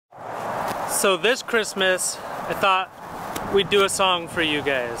So this Christmas, I thought we'd do a song for you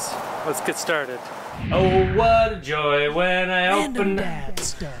guys. Let's get started. Oh, what a joy when I open that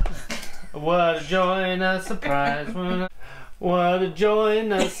stuff. What a joy and a surprise when I... What a joy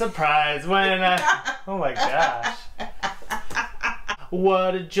and a surprise when I... Oh my gosh.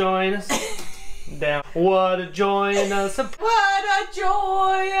 What a joy and a... Down. What a joy and a surprise. What a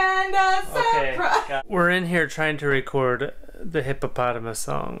joy and a surprise. Okay, we're in here trying to record the hippopotamus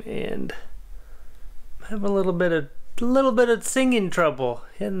song and I have a little bit of singing trouble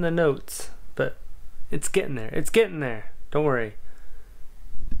hitting the notes, but it's getting there. It's getting there. Don't worry.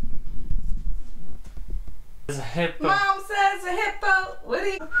 Mom says a hippo. What do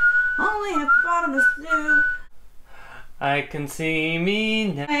you... Only hippopotamus do. I can see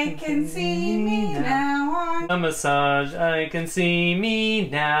me now. I can see me now on a massage. I can see me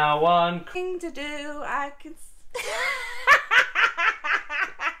now on thing to do. I can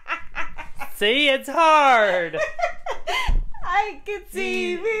see, it's hard. I can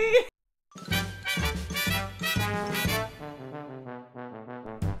see me.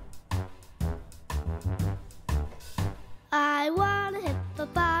 I want a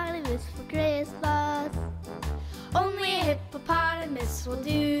hippopotamus for Christmas. Only a hippopotamus will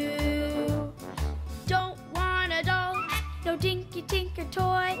do. Don't want a doll, no dinky tinker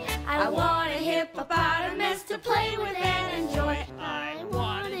toy. I want a hippopotamus to play with and enjoy. I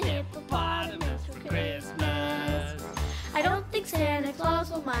want a hippopotamus for Christmas. I don't think Santa Claus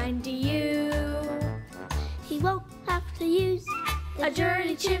will mind, do you? He won't have to use a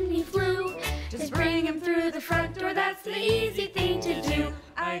dirty chimney flue. Just bring him through the front door, that's the easy thing to do.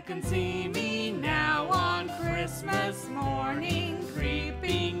 I can see me now on Christmas morning,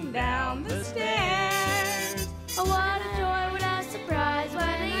 creeping down the stairs. Oh, what a joy, what a surprise when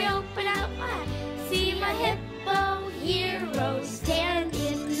I open up my eyes, see my hippo hero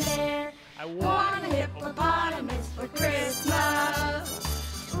standing there. I want a hippopotamus for Christmas.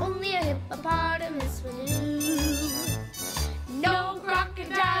 Only a hippopotamus will do. No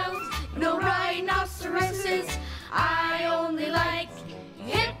crocodiles, no rhinoceroses. I only like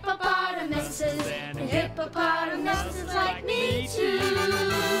hippopotamuses, and hippopotamuses like me too.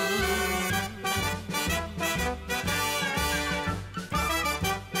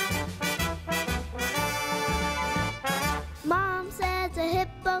 Mom says a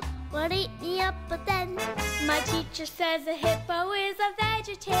hippo would eat me up, but then my teacher says a hippo is a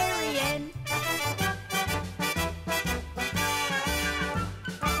vegetarian.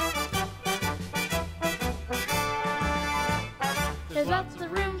 There's lots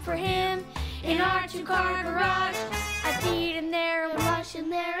of room for him in our two-car garage. I feed him there and wash him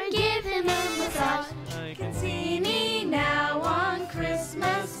there and give him a massage. I can see me now on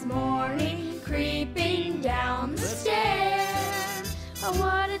Christmas morning, creeping down the stairs. Oh,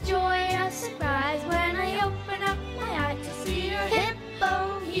 what a joy and a surprise when I open up my eyes to see a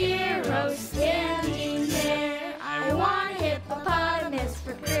hippo hero standing there. I want a hippopotamus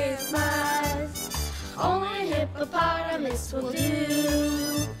for Christmas. Only a hippopotamus will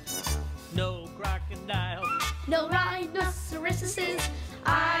do. No crocodile, no rhinoceroses.